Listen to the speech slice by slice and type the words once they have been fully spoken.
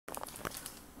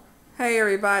Hey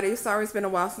everybody, sorry it's been a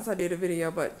while since I did a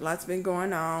video, but lots been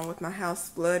going on with my house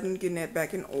flooding, getting that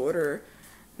back in order.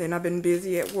 Then I've been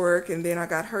busy at work, and then I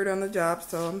got hurt on the job,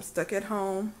 so I'm stuck at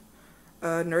home,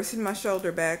 nursing my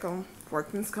shoulder back on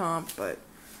workman's comp. But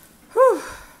whew,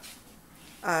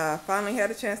 I finally had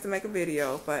a chance to make a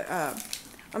video. But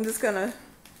I'm just gonna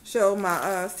show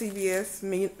my CVS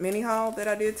mini haul that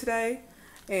I did today,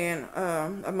 and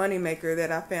a money maker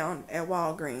that I found at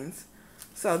Walgreens.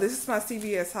 So this is my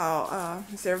CVS haul.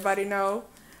 As everybody know,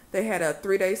 they had a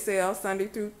 3-day sale Sunday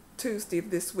through Tuesday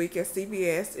this week at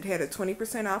CVS. It had a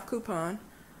 20% off coupon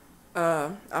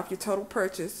off your total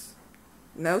purchase.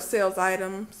 No sales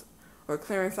items or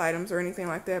clearance items or anything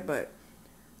like that, but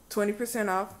 20%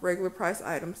 off regular price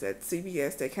items at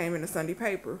CVS that came in the Sunday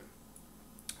paper.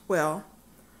 Well,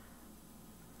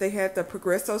 they had the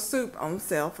Progresso soup on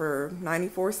sale for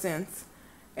 94 cents,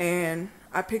 and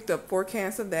I picked up 4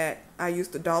 cans of that. I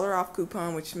used the $1 off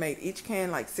coupon, which made each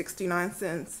can like 69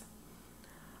 cents.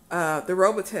 The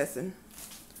Robitussin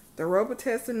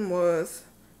was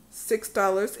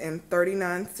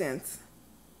 $6.39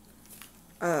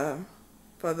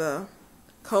 for the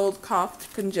cold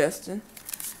cough congestion,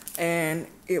 and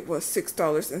it was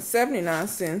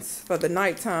 $6.79 for the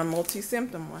nighttime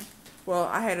multi-symptom one. Well,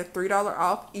 I had a $3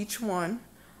 off each one.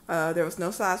 There was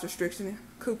no size restriction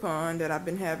coupon that I've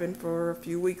been having for a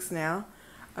few weeks now,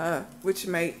 which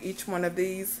made each one of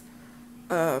these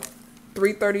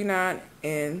 $3.39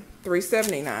 and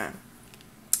 $3.79.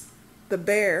 The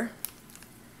Bear,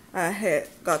 I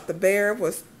got the Bear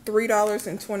was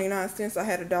 $3.29. I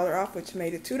had a $1 off, which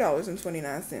made it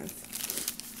 $2.29.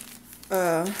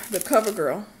 The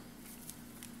CoverGirl,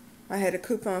 I had a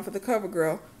coupon for the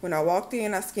CoverGirl. When I walked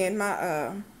in, I scanned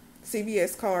my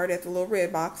CVS card at the little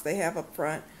red box they have up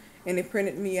front, and it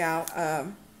printed me out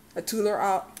a $2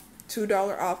 off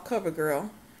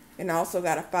CoverGirl, and I also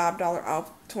got a $5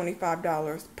 off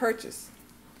 $25 purchase.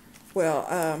 Well,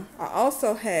 I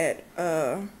also had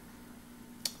a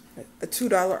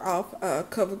 $2 off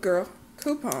CoverGirl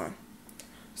coupon.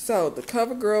 So the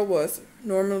CoverGirl was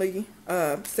normally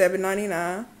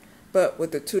 $7.99, but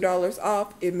with the $2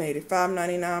 off, it made it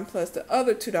 $5.99, plus the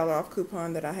other $2 off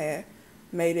coupon that I had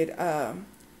made it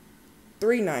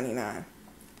 $3.99.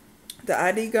 The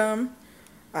ID gum,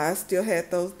 I still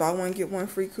had those buy one get one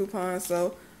free coupons,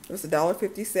 so it was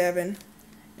 $1.57,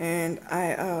 and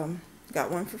I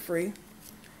got one for free.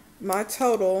 My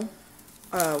total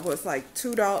was like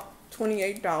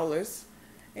 $28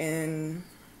 and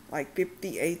like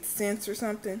 58 cents or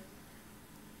something.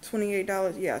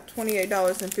 $28, yeah,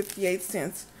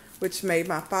 $28.58, which made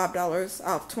my $5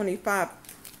 off $25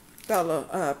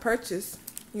 purchase,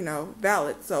 you know,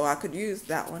 valid, so I could use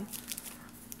that one.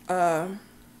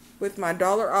 With my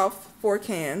 $1 off 4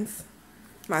 cans,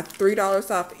 my $3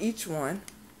 off each one,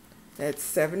 that's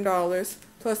 $7,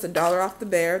 plus a $1 off the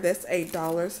Bear, that's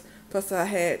 $8, plus I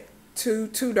had two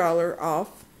 $2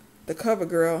 off the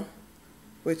CoverGirl,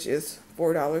 which is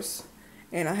 $4,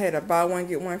 and I had a buy one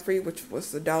get one free, which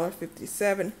was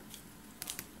 $1.57,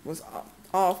 was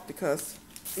off because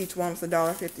each one was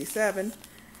 $1.57.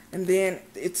 And then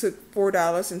it took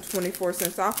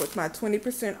 $4.24 off with my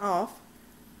 20% off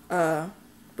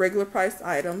regular price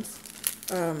items.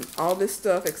 All this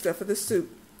stuff except for the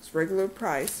soup is regular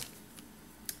price.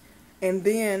 And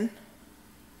then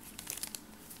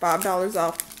 $5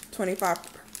 off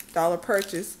 $25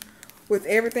 purchase. With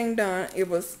everything done, it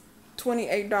was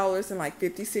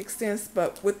 $28.56.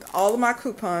 But with all of my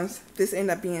coupons, this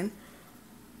ended up being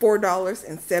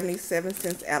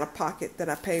 $4.77 out of pocket that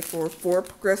I paid for 4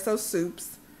 Progresso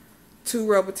soups, 2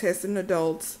 Robitussin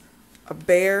adults, a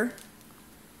Bear,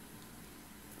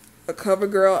 a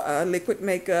CoverGirl liquid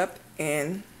makeup,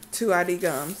 and 2 ID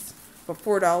gums for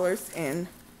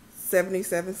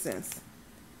 $4.77.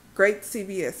 Great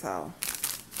CVS haul.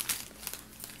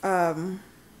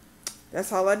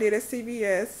 That's all I did at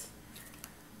CVS.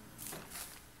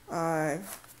 I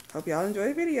hope y'all enjoy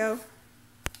the video.